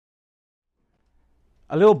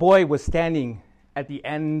A little boy was standing at the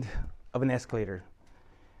end of an escalator.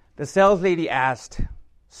 The sales lady asked,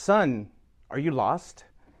 "Son, are you lost?"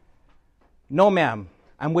 "No, ma'am.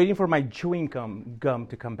 I'm waiting for my chewing gum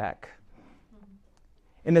to come back."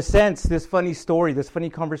 In a sense, this funny story, this funny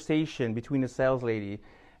conversation between the sales lady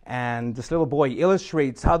and this little boy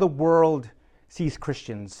illustrates how the world sees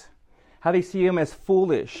Christians, how they see them as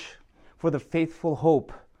foolish for the faithful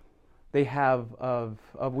hope we have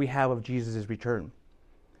of Jesus' return.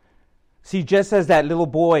 See, just as that little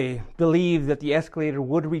boy believed that the escalator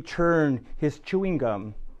would return his chewing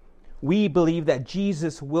gum, we believe that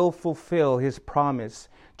Jesus will fulfill his promise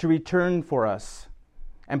to return for us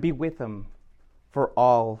and be with him for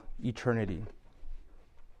all eternity.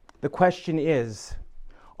 The question is,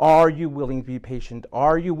 are you willing to be patient?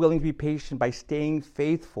 Are you willing to be patient by staying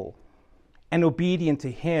faithful and obedient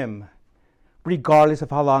to him, regardless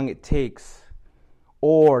of how long it takes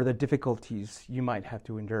or the difficulties you might have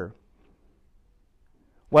to endure?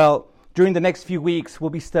 Well, during the next few weeks, we'll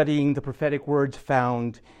be studying the prophetic words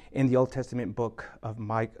found in the Old Testament book of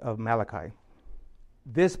Malachi.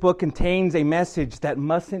 This book contains a message that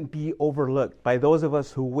mustn't be overlooked by those of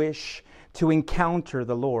us who wish to encounter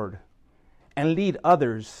the Lord and lead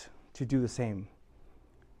others to do the same.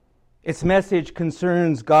 Its message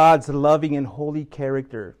concerns God's loving and holy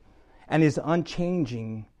character and his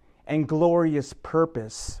unchanging and glorious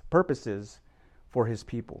purposes for his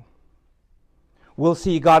people. We'll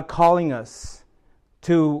see God calling us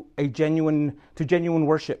to genuine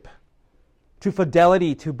worship, to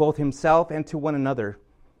fidelity to both himself and to one another,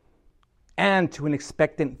 and to an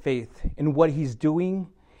expectant faith in what he's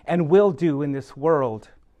doing and will do in this world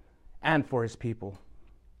and for his people.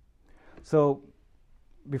 So,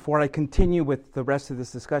 before I continue with the rest of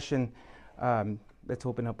this discussion, let's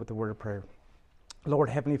open up with a word of prayer. Lord,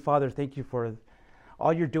 Heavenly Father, thank you for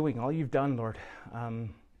all you're doing, all you've done, Lord.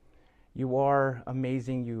 You are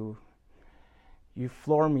amazing. You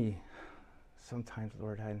floor me sometimes,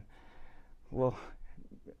 Lord.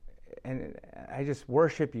 And I just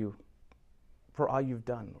worship you for all you've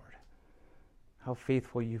done, Lord. How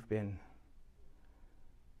faithful you've been.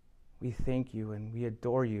 We thank you and we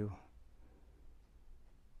adore you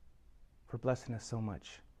for blessing us so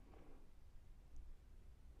much.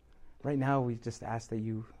 Right now, we just ask that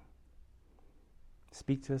you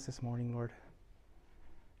speak to us this morning, Lord,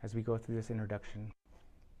 as we go through this introduction.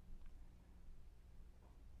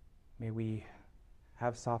 May we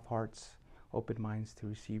have soft hearts, open minds to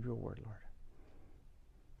receive your word, Lord.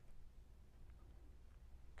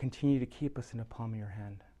 Continue to keep us in the palm of your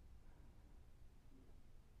hand.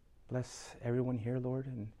 Bless everyone here, Lord,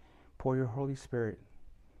 and pour your Holy Spirit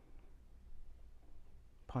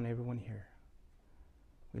upon everyone here.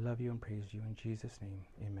 We love you and praise you in Jesus' name.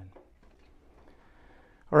 Amen.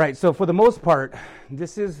 All right, so for the most part,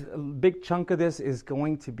 a big chunk of this is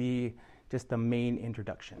going to be just the main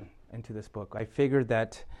introduction into this book. I figured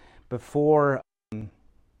that before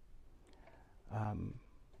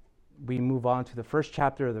we move on to the first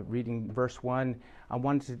chapter, the reading verse 1, I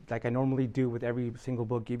wanted to, like I normally do with every single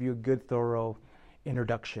book, give you a good, thorough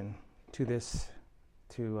introduction to this,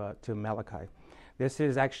 to Malachi. This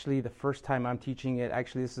is actually the first time I'm teaching it.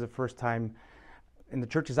 Actually, this is the first time in the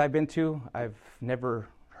churches I've been to. I've never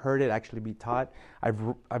heard it actually be taught.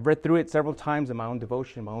 I've read through it several times in my own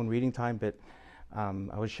devotion, my own reading time, but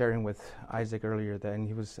I was sharing with Isaac earlier, and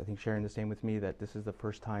he was, I think, sharing the same with me, that this is the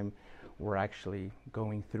first time we're actually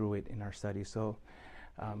going through it in our study. So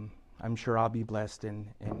I'm sure I'll be blessed,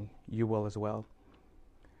 and you will as well.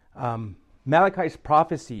 Malachi's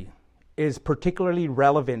prophecy is particularly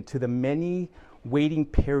relevant to the many waiting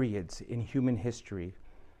periods in human history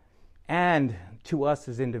and to us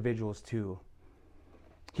as individuals too.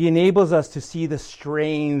 He enables us to see the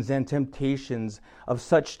strains and temptations of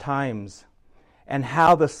such times and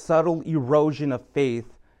how the subtle erosion of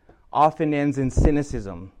faith often ends in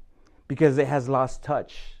cynicism because it has lost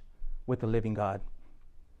touch with the living God.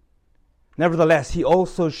 Nevertheless, he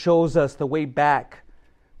also shows us the way back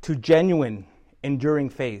to genuine, enduring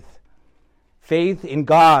faith. Faith in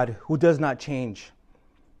God who does not change,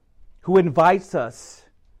 who invites us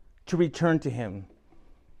to return to him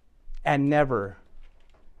and never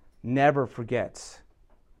forgets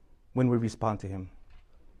when we respond to him.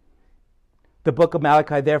 The book of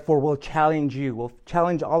Malachi, therefore, will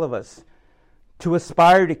challenge all of us to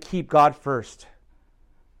aspire to keep God first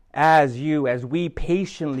as we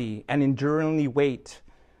patiently and enduringly wait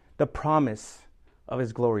the promise of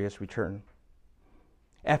his glorious return.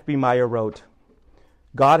 F.B. Meyer wrote,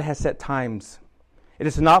 "God has set times. It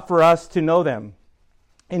is not for us to know them.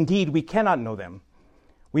 Indeed, we cannot know them.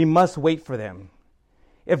 We must wait for them.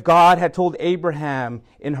 If God had told Abraham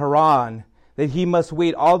in Haran that he must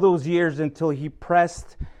wait all those years until he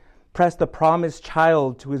pressed the promised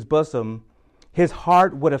child to his bosom, his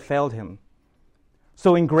heart would have failed him.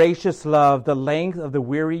 So in gracious love, the length of the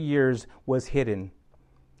weary years was hidden.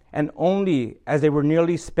 And only as they were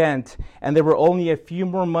nearly spent, and there were only a few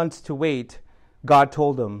more months to wait, God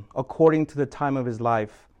told him, according to the time of his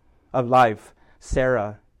life,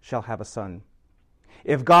 Sarah shall have a son.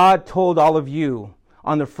 If God told all of you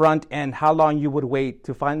on the front end how long you would wait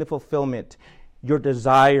to find the fulfillment, your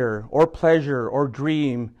desire or pleasure or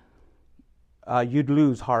dream, you'd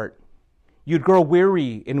lose heart. You'd grow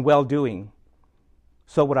weary in well-doing.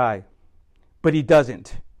 So would I. But he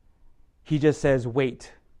doesn't. He just says,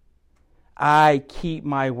 wait. I keep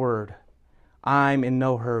my word. I'm in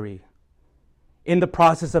no hurry. In the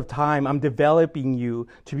process of time, I'm developing you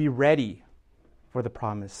to be ready for the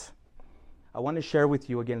promise. I want to share with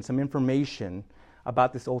you again some information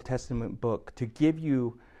about this Old Testament book to give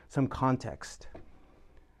you some context.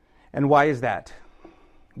 And why is that?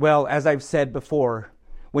 Well, as I've said before,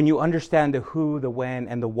 when you understand the who, the when,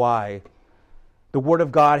 and the why, the Word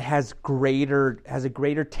of God has a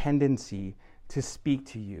greater tendency to speak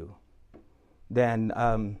to you than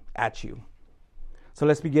at you. So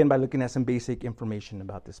let's begin by looking at some basic information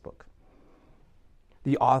about this book.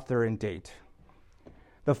 The author and date.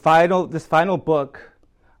 This final book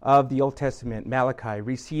of the Old Testament, Malachi,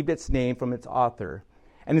 received its name from its author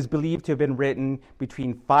and is believed to have been written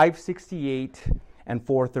between 568 and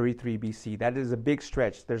 433 BC. That is a big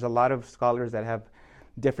stretch. There's a lot of scholars that have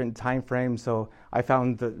different time frames, so I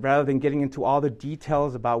found that rather than getting into all the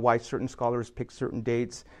details about why certain scholars pick certain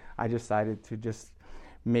dates, I decided to just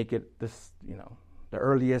make it this, the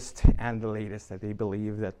earliest and the latest that they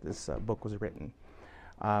believe that this book was written.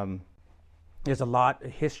 There's a lot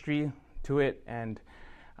of history to it, and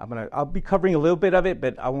I'll be covering a little bit of it,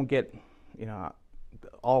 but I won't get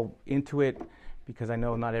all into it because I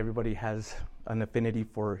know not everybody has an affinity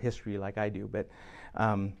for history like I do.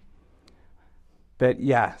 But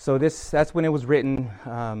yeah, so that's when it was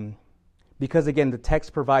written. Because again, the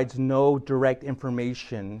text provides no direct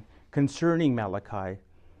information concerning Malachi.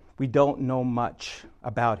 We don't know much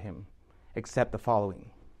about him except the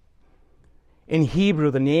following. In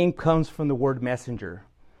Hebrew, the name comes from the word messenger,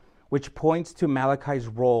 which points to Malachi's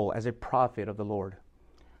role as a prophet of the Lord,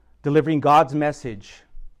 delivering God's message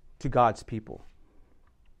to God's people.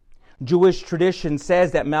 Jewish tradition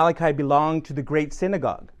says that Malachi belonged to the great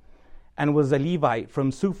synagogue and was a Levite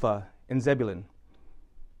from Suphah in Zebulun.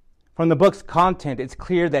 From the book's content, it's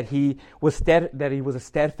clear that he was a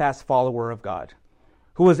steadfast follower of God,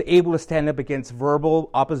 who was able to stand up against verbal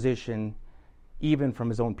opposition, even from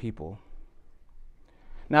his own people.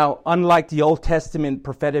 Now, unlike the Old Testament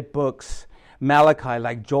prophetic books, Malachi,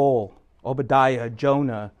 like Joel, Obadiah,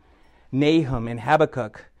 Jonah, Nahum, and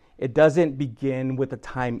Habakkuk, it doesn't begin with a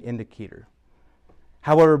time indicator.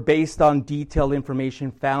 However, based on detailed information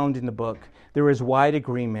found in the book, there is wide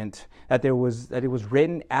agreement that it was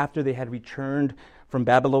written after they had returned from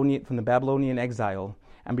the Babylonian exile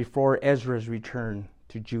and before Ezra's return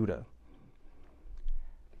to Judah.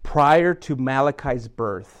 Prior to Malachi's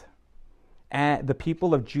birth, the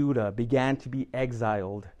people of Judah began to be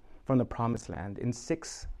exiled from the Promised Land in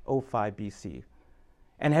 605 BC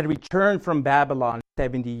and had returned from Babylon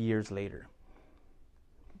 70 years later.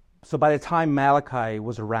 So by the time Malachi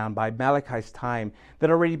was around, by Malachi's time,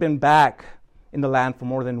 they'd already been back in the land for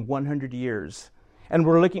more than 100 years and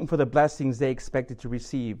were looking for the blessings they expected to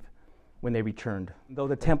receive when they returned. Though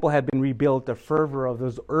the temple had been rebuilt, the fervor of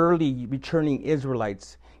those early returning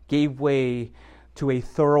Israelites gave way to a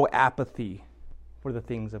thorough apathy for the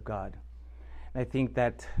things of God. And I think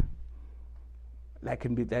that's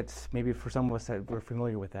maybe for some of us that we're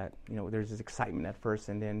familiar with that. There's this excitement at first,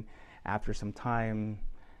 and then after some time,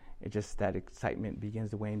 that excitement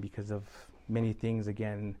begins to wane because of many things,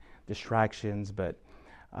 again, distractions. But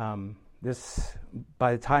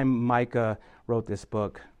by the time Micah wrote this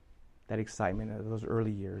book, that excitement of those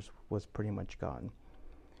early years was pretty much gone.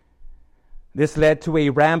 This led to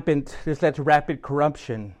rapid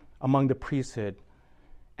corruption among the priesthood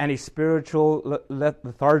and a spiritual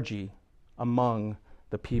lethargy among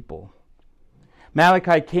the people.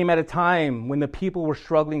 Malachi came at a time when the people were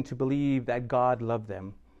struggling to believe that God loved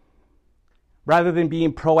them. Rather than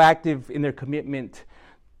being proactive in their commitment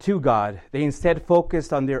to God, they instead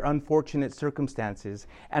focused on their unfortunate circumstances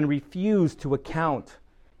and refused to account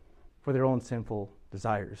for their own sinful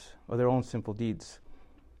desires or their own sinful deeds.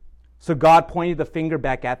 So God pointed the finger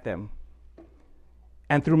back at them.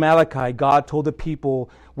 And through Malachi, God told the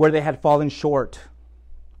people where they had fallen short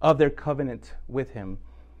of their covenant with him.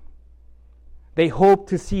 They hoped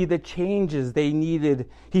to see the changes they needed.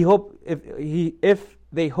 If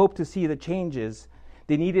they hoped to see the changes,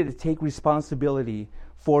 they needed to take responsibility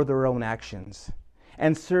for their own actions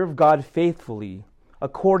and serve God faithfully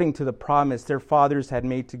according to the promise their fathers had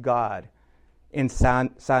made to God in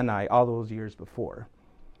Sinai all those years before.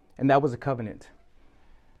 And that was a covenant.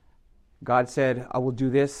 God said, I will do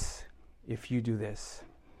this if you do this.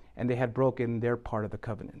 And they had broken their part of the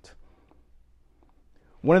covenant.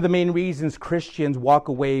 One of the main reasons Christians walk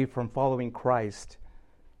away from following Christ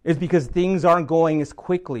is because things aren't going as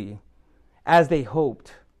quickly as they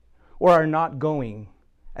hoped or are not going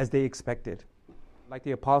as they expected. Like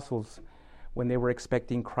the apostles, when they were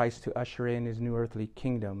expecting Christ to usher in his new earthly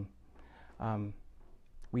kingdom,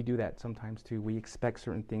 we do that sometimes too. We expect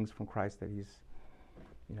certain things from Christ that he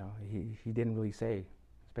didn't really say,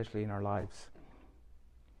 especially in our lives.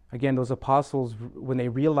 Again, those apostles, when they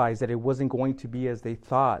realized that it wasn't going to be as they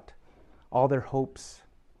thought, all their hopes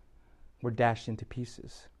were dashed into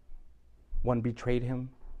pieces. One betrayed him,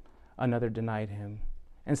 another denied him,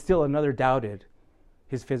 and still another doubted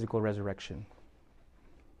his physical resurrection.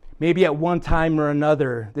 Maybe at one time or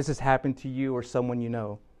another, this has happened to you or someone you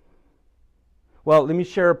know. Well, let me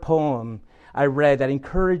share a poem I read that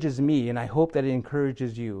encourages me, and I hope that it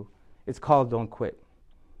encourages you. It's called Don't Quit.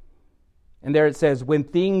 And there it says, when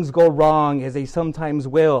things go wrong, as they sometimes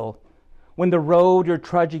will, when the road you're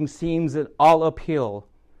trudging seems all uphill,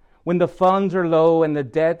 when the funds are low and the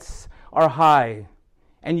debts are high,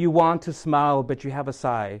 and you want to smile but you have a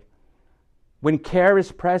sigh, when care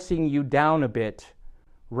is pressing you down a bit,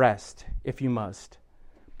 rest if you must,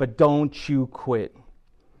 but don't you quit.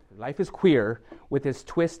 Life is queer with its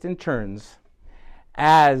twists and turns,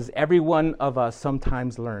 as every one of us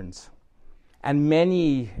sometimes learns. And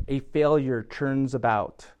many a failure turns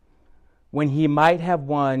about. When he might have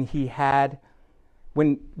won, had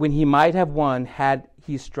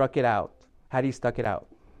he stuck it out.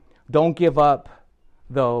 Don't give up,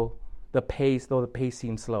 though the pace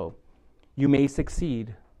seems slow. You may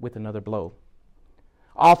succeed with another blow.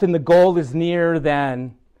 Often the goal is nearer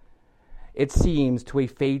than it seems to a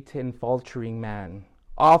faint and faltering man.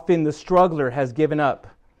 Often the struggler has given up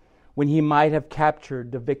when he might have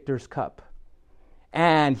captured the victor's cup.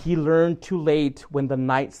 And he learned too late when the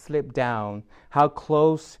night slipped down how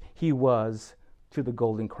close he was to the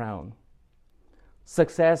golden crown.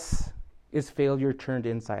 Success is failure turned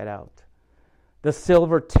inside out. The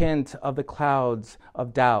silver tint of the clouds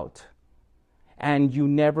of doubt. And you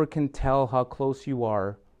never can tell how close you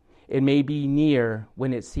are. It may be near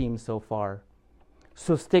when it seems so far.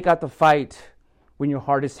 So stick out the fight when your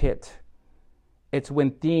heart is hit. It's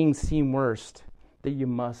when things seem worst that you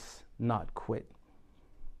must not quit.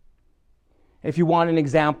 If you want an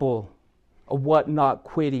example of what not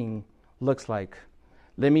quitting looks like,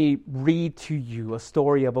 let me read to you a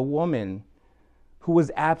story of a woman who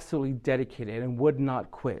was absolutely dedicated and would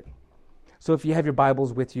not quit. So if you have your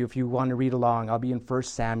Bibles with you, if you want to read along, I'll be in 1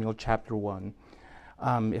 Samuel chapter 1.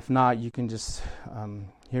 If not, you can just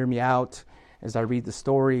hear me out as I read the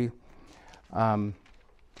story. But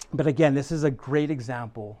again, this is a great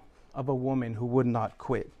example of a woman who would not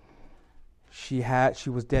quit. She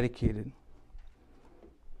was dedicated.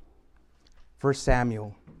 1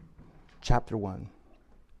 Samuel chapter 1.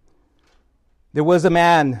 There was a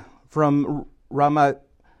man from Ramathaim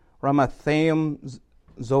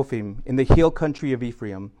Zophim in the hill country of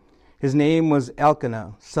Ephraim. His name was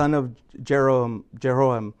Elkanah, son of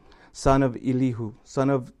Jeroham, son of Elihu,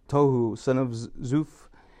 son of Tohu, son of Zuph,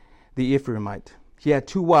 the Ephraimite. He had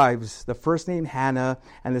two wives, the first named Hannah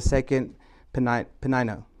and the second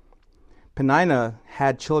Peninnah. Peninnah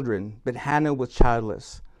had children, but Hannah was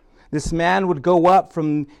childless. This man would go up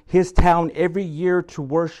from his town every year to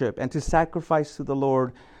worship and to sacrifice to the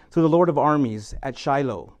Lord of armies at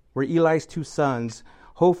Shiloh, where Eli's two sons,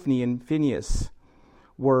 Hophni and Phinehas,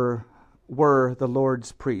 were the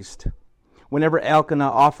Lord's priest. Whenever Elkanah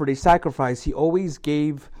offered a sacrifice, he always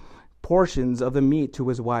gave portions of the meat to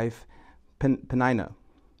his wife Peninnah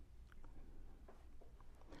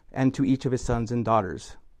and to each of his sons and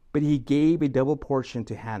daughters. But he gave a double portion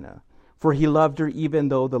to Hannah, for he loved her even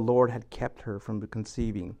though the Lord had kept her from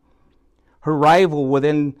conceiving. Her rival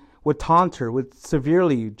would taunt her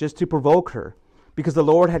severely just to provoke her, because the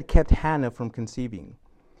Lord had kept Hannah from conceiving.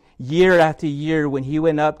 Year after year, when he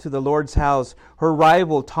went up to the Lord's house, her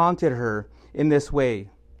rival taunted her in this way.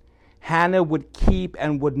 Hannah would weep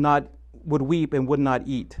and would not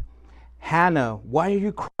eat. Hannah, why are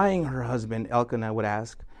you crying? Her husband Elkanah would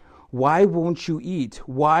ask. Why won't you eat?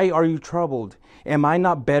 Why are you troubled? Am I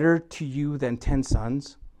not better to you than 10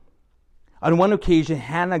 sons? On one occasion,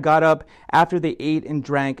 Hannah got up after they ate and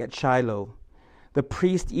drank at Shiloh. the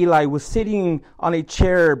priest Eli was sitting on a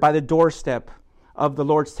chair by the doorstep of the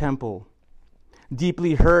Lord's temple.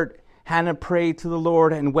 Deeply hurt, Hannah prayed to the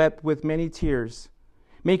Lord and wept with many tears.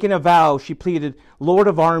 Making a vow, she pleaded, "Lord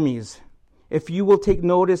of armies, if you will take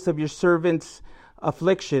notice of your servant's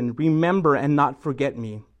affliction, remember and not forget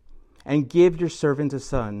me, and give your servant a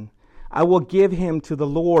son. I will give him to the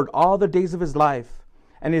Lord all the days of his life,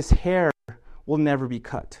 and his hair will never be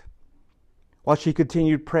cut." While she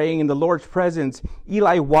continued praying in the Lord's presence,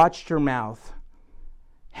 Eli watched her mouth.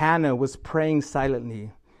 Hannah was praying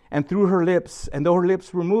silently, and though her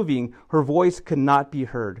lips were moving, her voice could not be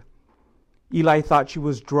heard. Eli thought she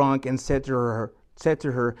was drunk and said to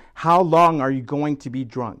her, "How long are you going to be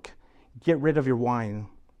drunk? Get rid of your wine."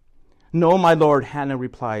 "No, my lord," Hannah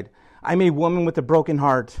replied. "I'm a woman with a broken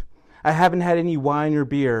heart. I haven't had any wine or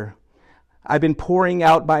beer. I've been pouring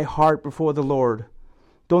out my heart before the Lord.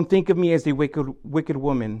 Don't think of me as a wicked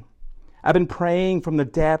woman. I've been praying from the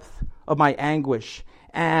depth of my anguish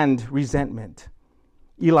and resentment."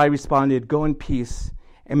 Eli responded, "Go in peace,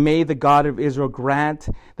 and may the God of Israel grant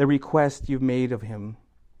the request you've made of him."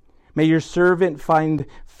 "May your servant find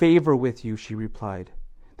favor with you," she replied.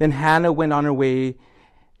 Then Hannah went on her way.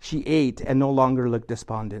 She ate and no longer looked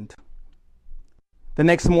despondent. The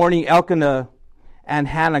next morning, Elkanah and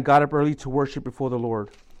Hannah got up early to worship before the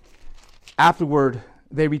Lord. Afterward,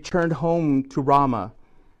 they returned home to Ramah.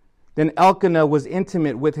 Then Elkanah was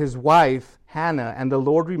intimate with his wife, Hannah, and the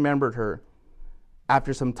Lord remembered her.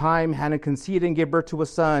 After some time, Hannah conceived and gave birth to a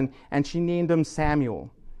son, and she named him Samuel,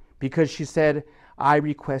 because she said, "I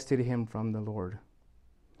requested him from the Lord."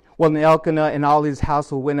 When Elkanah and all his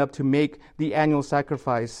household went up to make the annual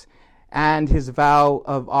sacrifice and his vow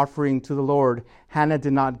of offering to the Lord, Hannah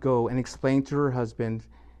did not go, and explained to her husband,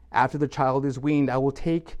 "After the child is weaned, I will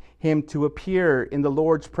take him to appear in the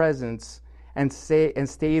Lord's presence and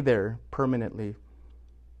stay there permanently."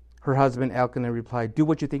 Her husband Elkanah replied, "Do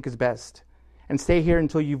what you think is best, and stay here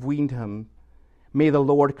until you've weaned him. May the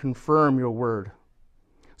Lord confirm your word."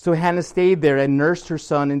 So Hannah stayed there and nursed her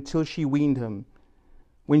son until she weaned him.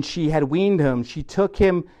 When she had weaned him, she took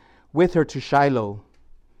him with her to Shiloh,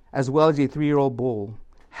 as well as a 3-year-old bull,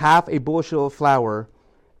 half a bushel of flour,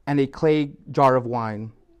 and a clay jar of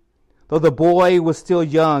wine. Though the boy was still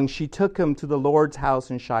young, she took him to the Lord's house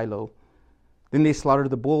in Shiloh. Then they slaughtered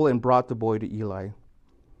the bull and brought the boy to Eli.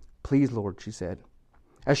 "Please, Lord," she said,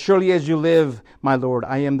 "as surely as you live, my Lord,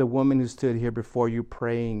 I am the woman who stood here before you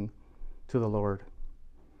praying to the Lord.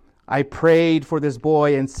 I prayed for this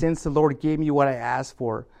boy, and since the Lord gave me what I asked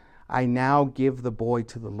for, I now give the boy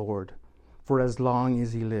to the Lord. For as long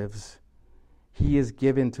as he lives, he is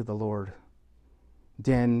given to the Lord."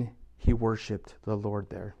 Then he worshipped the Lord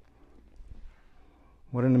there.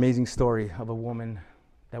 What an amazing story of a woman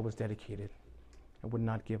that was dedicated and would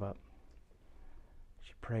not give up.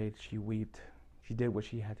 She prayed, she wept, she did what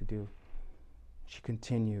she had to do. She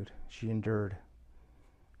continued, she endured,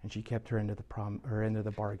 and she kept her end of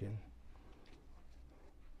the bargain.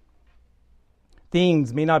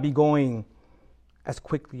 Things may not be going as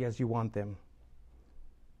quickly as you want them,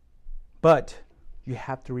 but you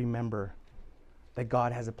have to remember that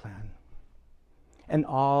God has a plan, and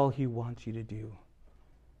all he wants you to do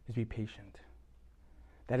is be patient.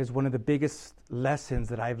 That is one of the biggest lessons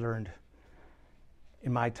that I've learned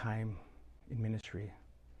in my time in ministry,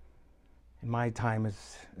 in my time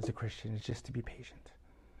as a Christian, is just to be patient.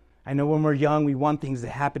 I know when we're young, we want things to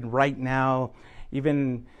happen right now.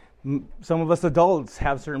 Even some of us adults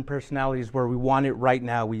have certain personalities where we want it right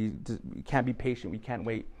now. We can't be patient. We can't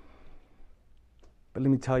wait. But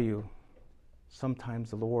let me tell you,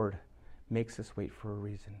 sometimes the Lord makes us wait for a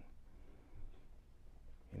reason.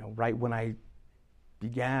 Right when I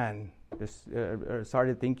began this,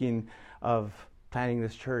 started thinking of planning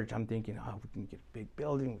this church, I'm thinking, we can get a big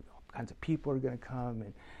building, all kinds of people are going to come,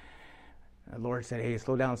 and the Lord said, "Hey,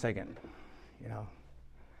 slow down a second,"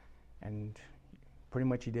 and pretty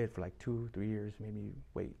much he did for like 2-3 years, made me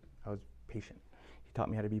wait. I was patient. He taught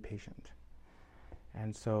me how to be patient.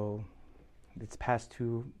 And so it's past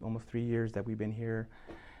almost 3 years that we've been here.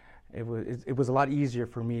 It was a lot easier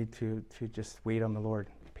for me to just wait on the Lord,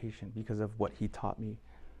 patient, because of what he taught me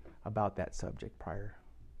about that subject prior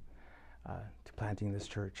to planting this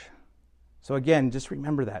church. So again, just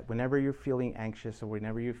remember that whenever you're feeling anxious or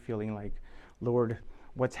whenever you're feeling like, "Lord,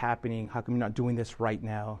 what's happening? How come you're not doing this right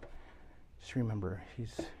now?" Just remember,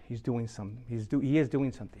 he's doing something. He is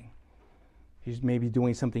doing something. He's maybe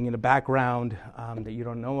doing something in the background that you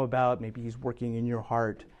don't know about. Maybe he's working in your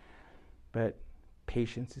heart. But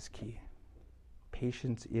patience is key.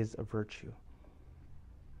 Patience is a virtue.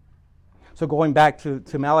 So going back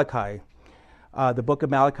to Malachi, the book of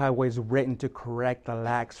Malachi was written to correct the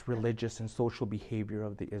lax religious and social behavior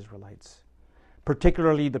of the Israelites,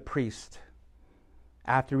 particularly the priest,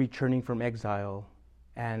 after returning from exile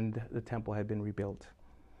and the temple had been rebuilt.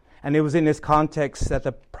 And it was in this context that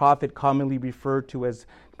the prophet, commonly referred to as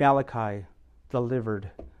Malachi,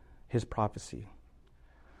 delivered his prophecy.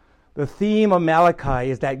 The theme of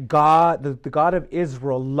Malachi is that God, the God of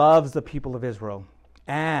Israel, loves the people of Israel,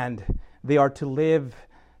 and they were to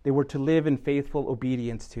live in faithful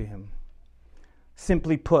obedience to him.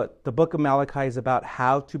 Simply put, the book of Malachi is about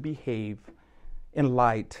how to behave in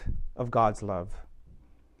light of God's love.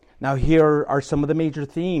 Now, here are some of the major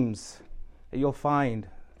themes that you'll find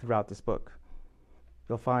throughout this book.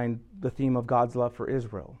 You'll find the theme of God's love for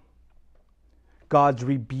Israel, God's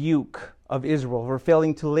rebuke of Israel for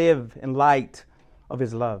failing to live in light of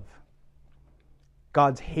his love,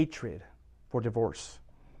 God's hatred for divorce,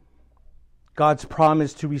 God's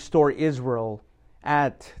promise to restore Israel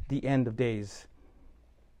at the end of days,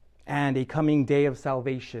 and a coming day of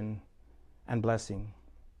salvation and blessing.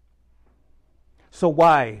 So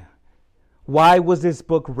why? Why was this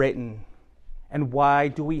book written? And why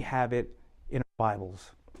do we have it in our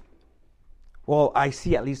Bibles? Well, I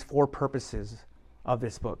see at least 4 purposes of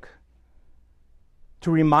this book.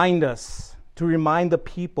 To remind us, to remind the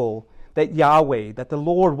people that Yahweh, that the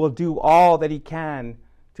Lord will do all that he can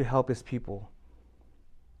to help his people.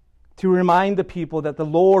 To remind the people that the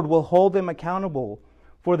Lord will hold them accountable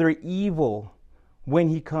for their evil when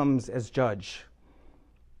he comes as judge.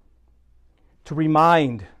 To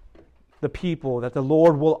remind the people that the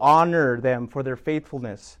Lord will honor them for their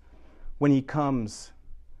faithfulness when he comes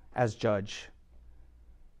as judge.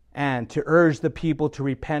 And to urge the people to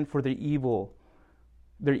repent for their evil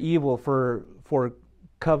for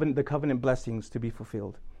the covenant blessings to be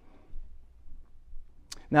fulfilled.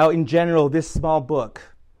 Now, in general, this small book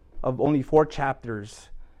of only 4 chapters,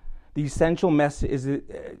 the essential message is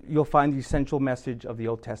you'll find the essential message of the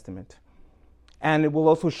Old Testament. And it will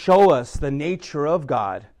also show us the nature of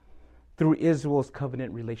God through Israel's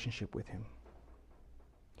covenant relationship with him.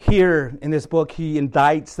 Here in this book, he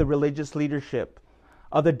indicts the religious leadership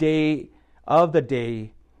of the day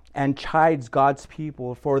and chides God's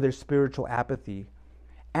people for their spiritual apathy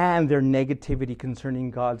and their negativity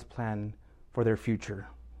concerning God's plan for their future.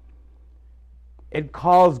 It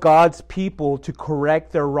calls God's people to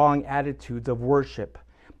correct their wrong attitudes of worship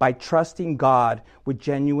by trusting God with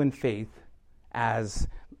genuine faith as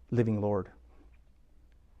living Lord.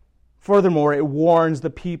 Furthermore, it warns the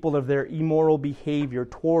people of their immoral behavior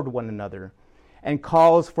toward one another and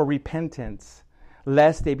calls for repentance,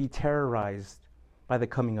 lest they be terrorized by the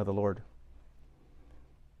coming of the Lord.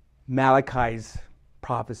 Malachi's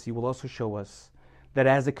prophecy will also show us that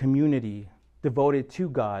as a community devoted to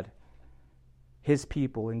God, his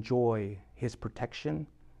people enjoy his protection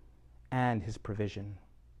and his provision.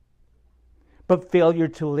 But failure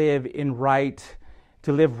to live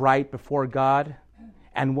right before God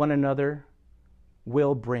and one another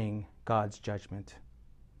will bring God's judgment.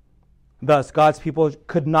 Thus, God's people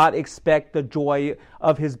could not expect the joy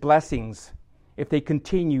of his blessings if they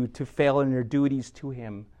continue to fail in their duties to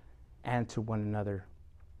him and to one another.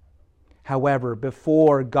 However,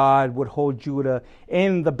 before God would hold Judah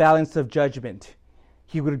in the balance of judgment,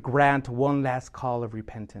 he would grant one last call of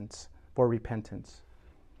repentance.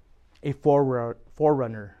 A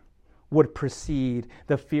forerunner would precede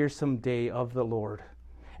the fearsome day of the Lord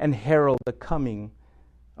and herald the coming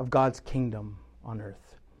of God's kingdom on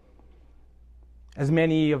earth. As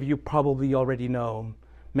many of you probably already know,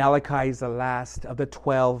 Malachi is the last of the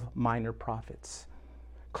 12 minor prophets,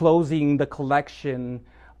 closing the collection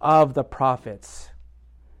of the prophets.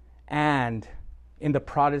 And in the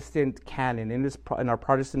Protestant canon, in our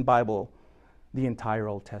Protestant Bible, the entire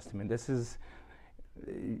Old Testament. This is,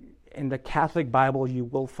 in the Catholic Bible, you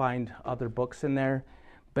will find other books in there,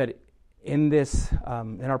 but in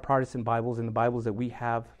our Protestant Bibles, in the Bibles that we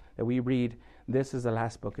have, that we read, this is the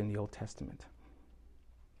last book in the Old Testament.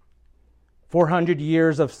 400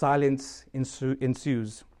 years of silence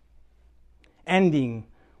ensues, ending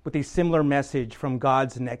with a similar message from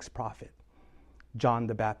God's next prophet, John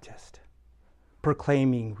the Baptist,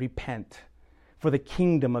 proclaiming, "Repent, for the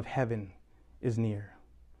kingdom of heaven is near."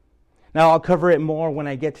 Now, I'll cover it more when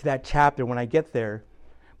I get to that chapter, when I get there,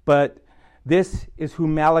 but this is who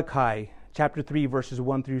Malachi, chapter 3, verses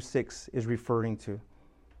 1 through 6, is referring to.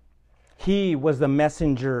 He was the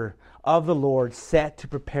messenger of the Lord set to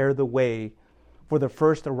prepare the way for the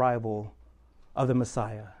first arrival of the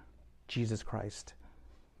Messiah, Jesus Christ.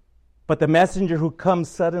 But the messenger who comes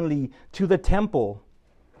suddenly to the temple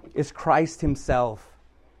is Christ himself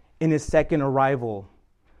in his second arrival,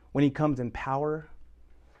 when he comes in power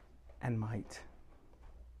and might.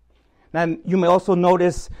 Now, you may also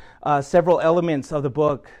notice several elements of the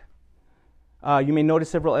book. You may notice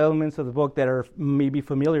several elements of the book that are maybe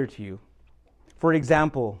familiar to you. For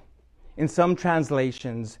example, in some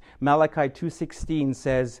translations, Malachi 2:16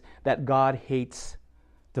 says that God hates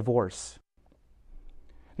divorce.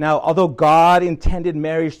 Now, although God intended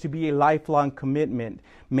marriage to be a lifelong commitment,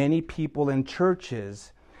 many people and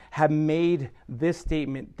churches have made this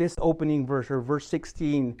statement, this opening verse, or verse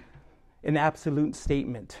 16, an absolute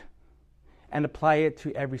statement and apply it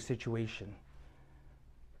to every situation.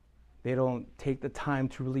 They don't take the time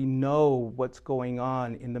to really know what's going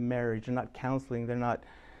on in the marriage. They're not counseling. They're not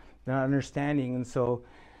understanding. And so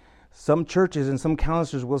some churches and some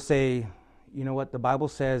counselors will say, you know what, the Bible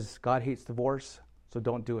says God hates divorce, so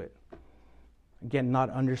don't do it. Again, not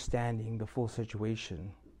understanding the full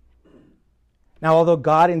situation. Now, although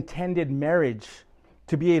God intended marriage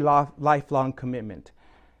to be a lifelong commitment,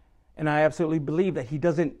 and I absolutely believe that He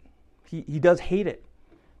does hate it,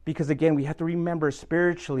 because again, we have to remember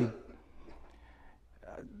spiritually,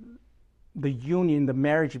 the union, the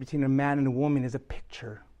marriage between a man and a woman is a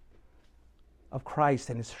picture of Christ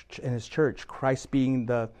and His church. Christ being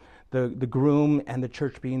the groom and the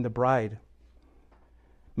church being the bride.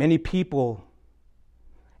 Many people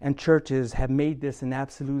and churches have made this an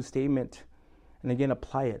absolute statement and again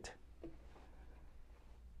apply it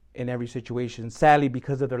in every situation. Sadly,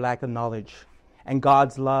 because of their lack of knowledge and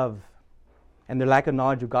God's love and their lack of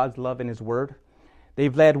knowledge of God's love and His Word,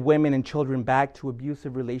 they've led women and children back to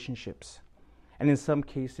abusive relationships, and in some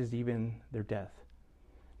cases, even their death.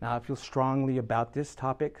 Now, I feel strongly about this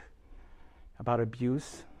topic, about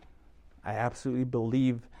abuse. I absolutely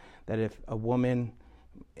believe that if a woman,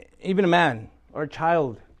 even a man or a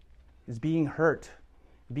child, is being hurt,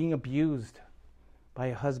 being abused by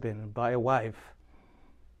a husband, by a wife,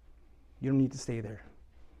 you don't need to stay there.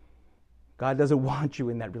 God doesn't want you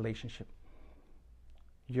in that relationship.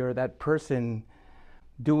 You're that person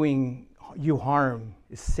doing you harm,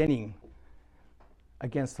 is sinning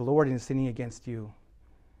against the Lord and sinning against you.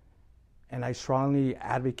 And I strongly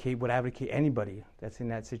would advocate anybody that's in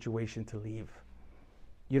that situation to leave.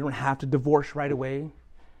 You don't have to divorce right away.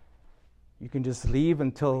 You can just leave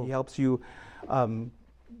until He helps you, until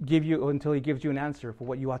He gives you an answer for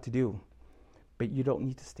what you ought to do. But you don't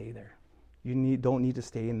need to stay there. You don't need to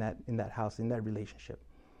stay in that house, in that relationship.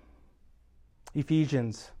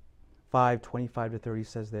 Ephesians 5:25-30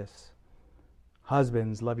 says this: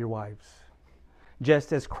 Husbands, love your wives,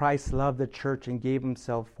 just as Christ loved the church and gave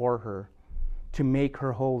Himself for her, to make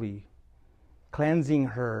her holy, cleansing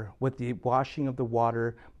her with the washing of the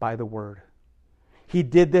water by the word. He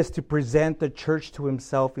did this to present the church to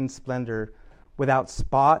Himself in splendor, without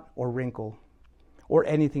spot or wrinkle, or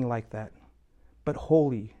anything like that, but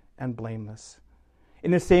holy and blameless.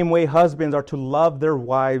 In the same way, husbands are to love their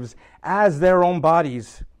wives as their own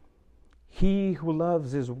bodies. He who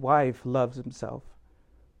loves his wife loves himself.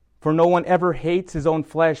 For no one ever hates his own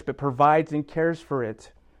flesh, but provides and cares for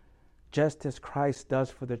it, just as Christ does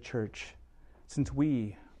for the church, since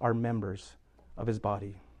we are members of His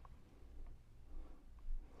body.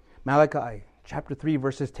 Malachi chapter 3,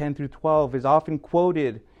 verses 10-12 is often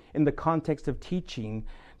quoted in the context of teaching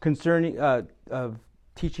concerning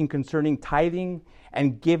tithing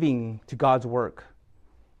and giving to God's work,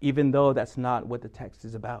 even though that's not what the text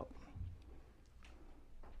is about.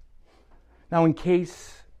 Now, in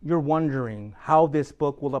case you're wondering how this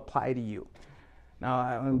book will apply to you, now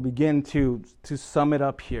I'm going to begin to sum it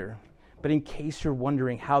up here. But in case you're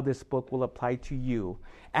wondering how this book will apply to you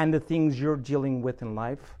and the things you're dealing with in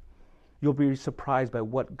life, you'll be surprised by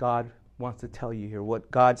what God wants to tell you here,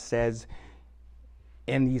 what God says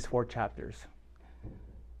in these 4 chapters.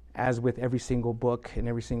 As with every single book and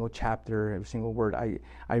every single chapter, every single word, I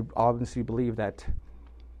obviously believe that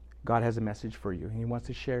God has a message for you. And He wants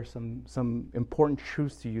to share some important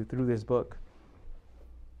truths to you through this book.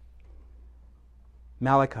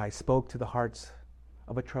 Malachi spoke to the hearts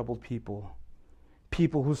of a troubled people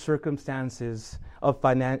whose circumstances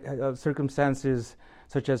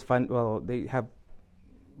such as they have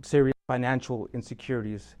serious financial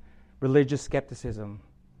insecurities, religious skepticism,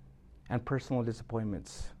 and personal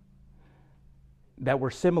disappointments that are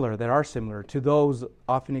similar to those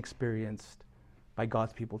often experienced by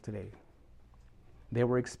God's people today. They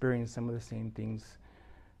were experiencing some of the same things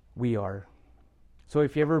we are. So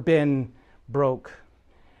if you've ever been broke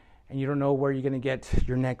and you don't know where you're going to get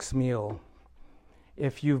your next meal,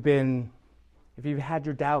 if you've had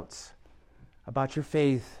your doubts about your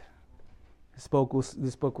faith, this book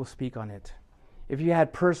will speak on it. If you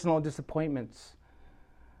had personal disappointments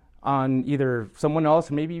on either someone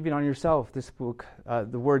else, or maybe even on yourself. This book,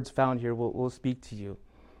 the words found here, will speak to you.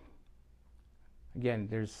 Again,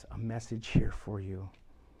 there's a message here for you.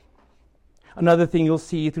 Another thing you'll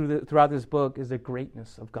see throughout this book is the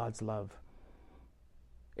greatness of God's love.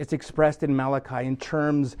 It's expressed in Malachi in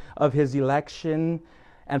terms of his election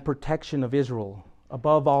and protection of Israel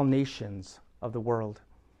above all nations of the world.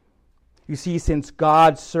 You see, since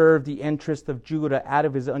God served the interest of Judah out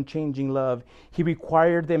of his unchanging love, he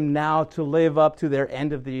required them now to live up to their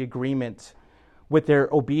end of the agreement with their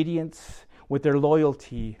obedience, with their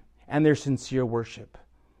loyalty, and their sincere worship.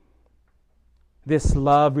 This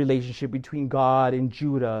love relationship between God and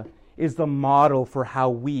Judah is the model for how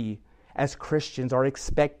we, as Christians, are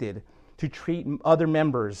expected to treat other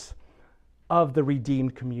members of the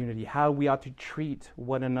redeemed community, how we ought to treat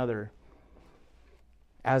one another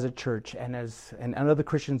as a church and other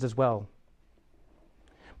Christians as well.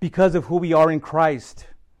 Because of who we are in Christ,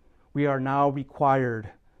 we are now required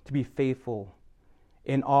to be faithful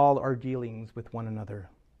in all our dealings with one another.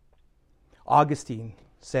 Augustine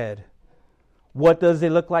said, what does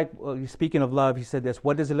it look like? Well, speaking of love, he said this,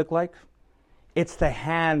 what does it look like? It's the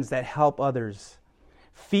hands that help others,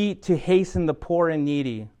 feet to hasten the poor and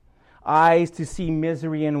needy, eyes to see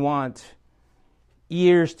misery and want,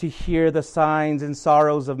 ears to hear the signs and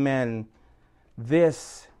sorrows of men.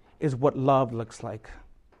 This is what love looks like.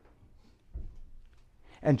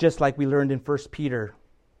 And just like we learned in 1 Peter,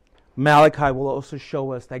 Malachi will also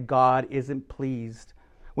show us that God isn't pleased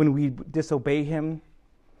when we disobey him,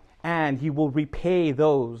 and he will repay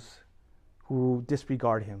those who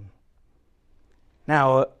disregard him.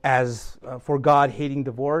 Now, as for God hating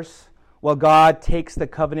divorce, well, God takes the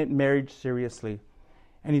covenant marriage seriously,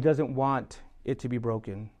 and he doesn't want it to be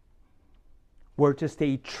broken. We're to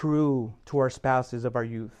stay true to our spouses of our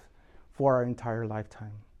youth for our entire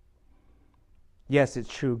lifetime. Yes,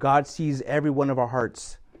 it's true. God sees every one of our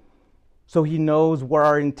hearts, so he knows where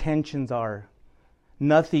our intentions are.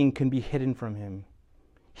 Nothing can be hidden from him.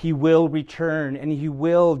 He will return, and he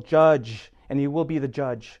will judge, and he will be the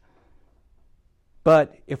judge.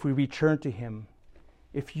 But if we return to him,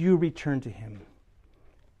 if you return to him,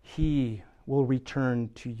 he will return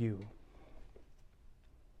to you.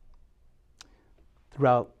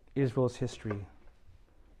 Throughout Israel's history,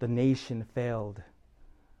 the nation failed,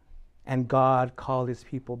 and God called his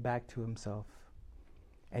people back to himself.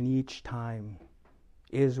 And each time,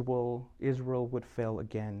 Israel would fail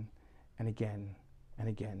again and again and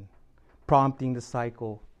again, prompting the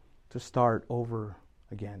cycle to start over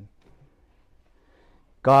again.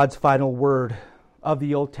 God's final word of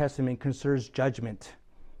the Old Testament concerns judgment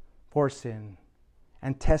for sin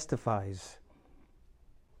and testifies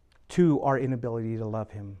to our inability to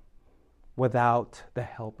love him without the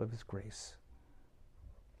help of his grace.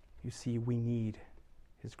 You see, we need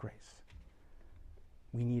his grace.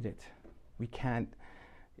 We need it. We can't.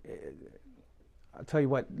 I'll tell you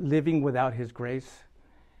what, living without his grace,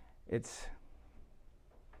 it's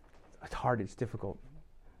hard, it's difficult.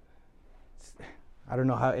 I don't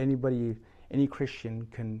know how any Christian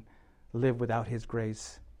can live without his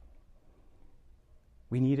grace.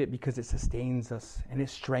 We need it because it sustains us and it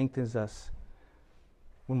strengthens us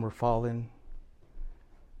when we're fallen,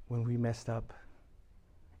 when we messed up,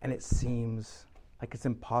 and it seems like it's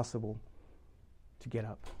impossible to get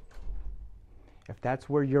up. If that's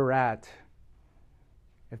where you're at,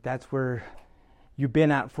 if that's where you've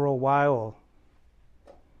been at for a while,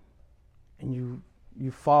 and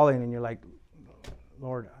you've fallen and you're like,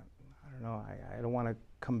 Lord, I don't know, I don't want to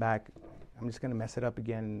come back. I'm just going to mess it up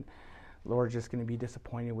again. Lord's just going to be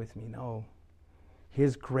disappointed with me. No.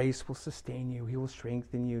 His grace will sustain you. He will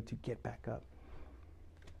strengthen you to get back up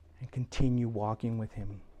and continue walking with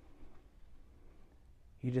him.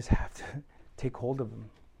 You just have to take hold of him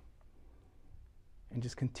and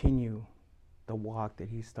just continue the walk that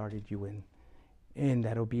he started you in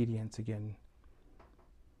that obedience again.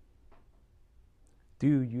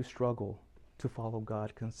 Do you struggle to follow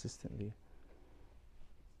God consistently?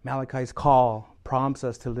 Malachi's call prompts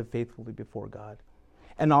us to live faithfully before God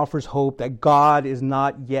and offers hope that God is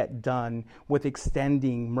not yet done with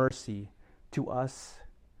extending mercy to us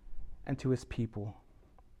and to his people.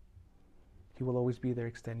 He will always be there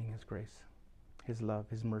extending his grace, his love,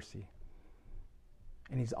 his mercy.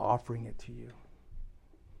 And he's offering it to you.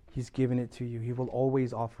 He's given it to you. He will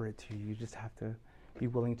always offer it to you. You just have to be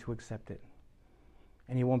willing to accept it.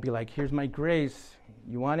 And he won't be like, here's my grace.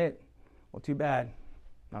 You want it? Well, too bad.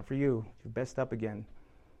 Not for you. You've messed up again.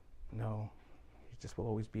 No. He just will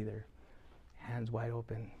always be there. Hands wide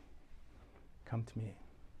open. Come to me.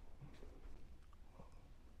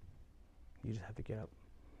 You just have to get up.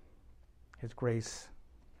 His grace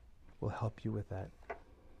will help you with that.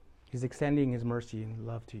 He's extending his mercy and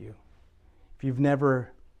love to you. If you've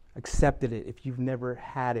never accepted it, if you've never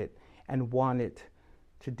had it and want it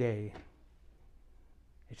today,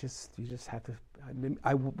 you just have to.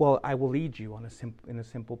 I will lead you in a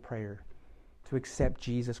simple prayer to accept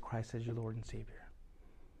Jesus Christ as your Lord and Savior.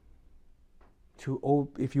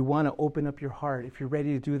 If you want to open up your heart, if you're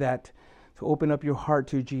ready to do that, to open up your heart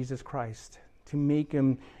to Jesus Christ, to make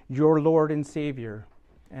him your Lord and Savior,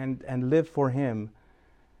 and live for him,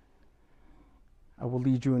 I will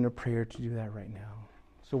lead you in a prayer to do that right now.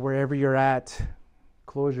 So wherever you're at,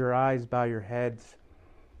 close your eyes, bow your heads.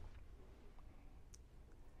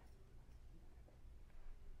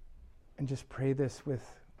 And just pray this with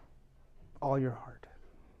all your heart.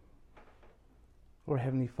 Lord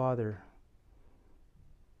Heavenly Father,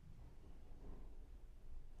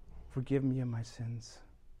 forgive me of my sins.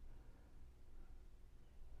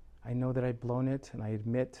 I know that I've blown it, and I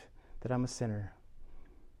admit that I'm a sinner.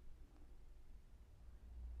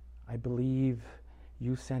 I believe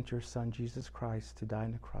you sent your Son, Jesus Christ, to die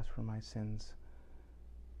on the cross for my sins.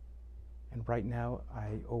 And right now,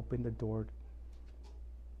 I open the door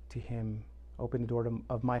to him, open the door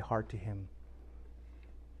of my heart to him.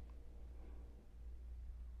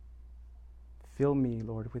 Fill me,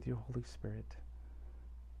 Lord, with your Holy Spirit.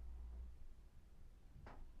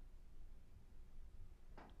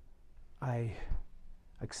 I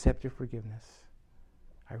accept your forgiveness.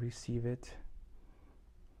 I receive it.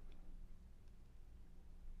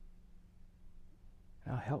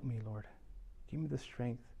 Now help me, Lord. Give me the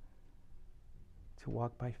strength to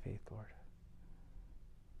walk by faith, Lord.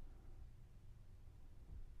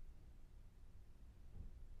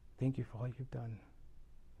 Thank you for all you've done.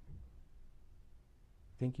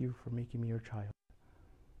 Thank you for making me your child.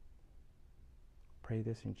 Pray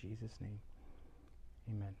this in Jesus' name.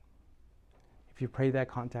 Amen. If you pray that,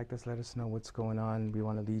 contact us. Let us know what's going on. We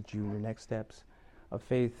want to lead you in your next steps of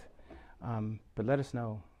faith. But let us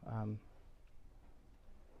know.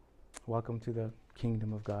 Welcome to the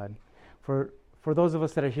kingdom of God. For those of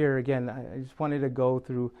us that are here, again, I just wanted to go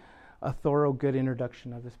through a thorough, good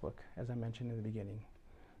introduction of this book, as I mentioned in the beginning,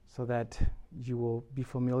 so that you will be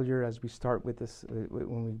familiar as we start with this,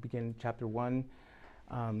 when we begin chapter 1.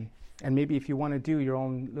 And maybe if you want to do your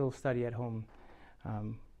own little study at home,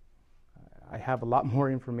 I have a lot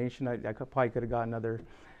more information. I probably could have got another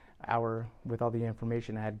hour with all the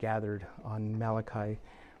information I had gathered on Malachi.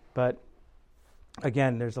 But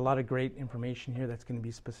again, there's a lot of great information here that's going to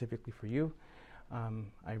be specifically for you.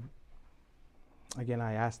 I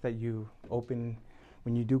ask that you open,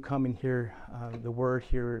 when you do come and hear the word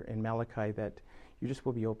here in Malachi, that you just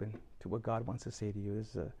will be open to what God wants to say to you.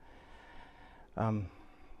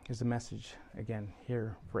 There's a message, again,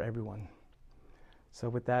 here for everyone. So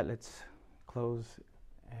with that, let's close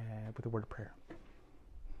with a word of prayer.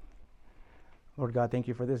 Lord God, thank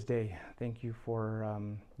you for this day. Thank you for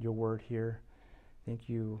your word here. Thank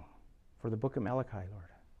you for the book of Malachi, Lord.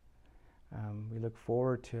 We look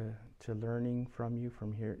forward to learning from you,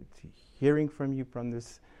 hearing from you from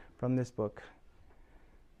this book.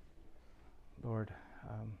 Lord,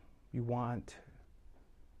 we want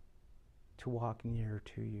to walk near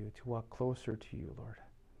to you, to walk closer to you, Lord.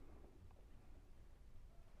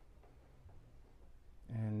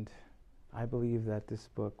 And I believe that this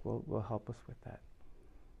book will help us with that.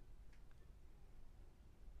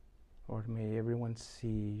 Lord, may everyone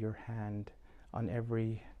see your hand on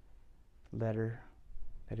every letter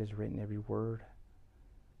that is written, every word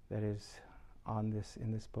that is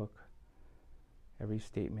in this book, every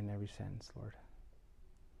statement, every sentence, Lord.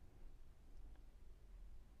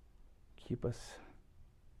 Keep us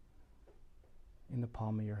in the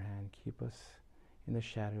palm of your hand. Keep us in the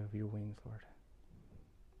shadow of your wings, Lord.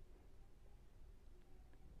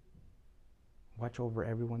 Watch over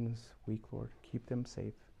everyone's week, Lord. Keep them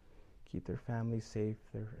safe. Keep their families safe,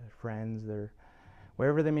 their friends,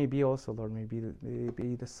 wherever they may be also, Lord. May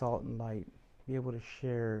be the salt and light. Be able to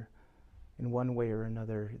share in one way or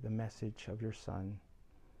another the message of your Son,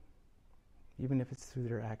 even if it's through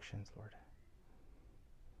their actions, Lord.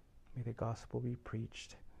 May the gospel be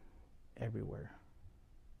preached everywhere.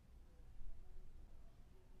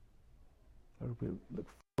 Lord, we look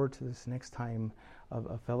forward to this next time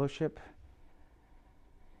of fellowship.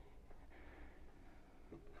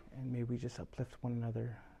 And may we just uplift one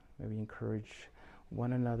another. May we encourage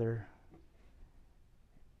one another.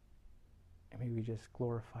 And may we just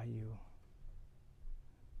glorify you.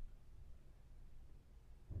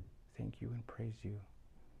 Thank you and praise you.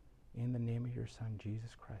 In the name of your Son,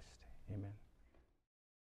 Jesus Christ. Amen.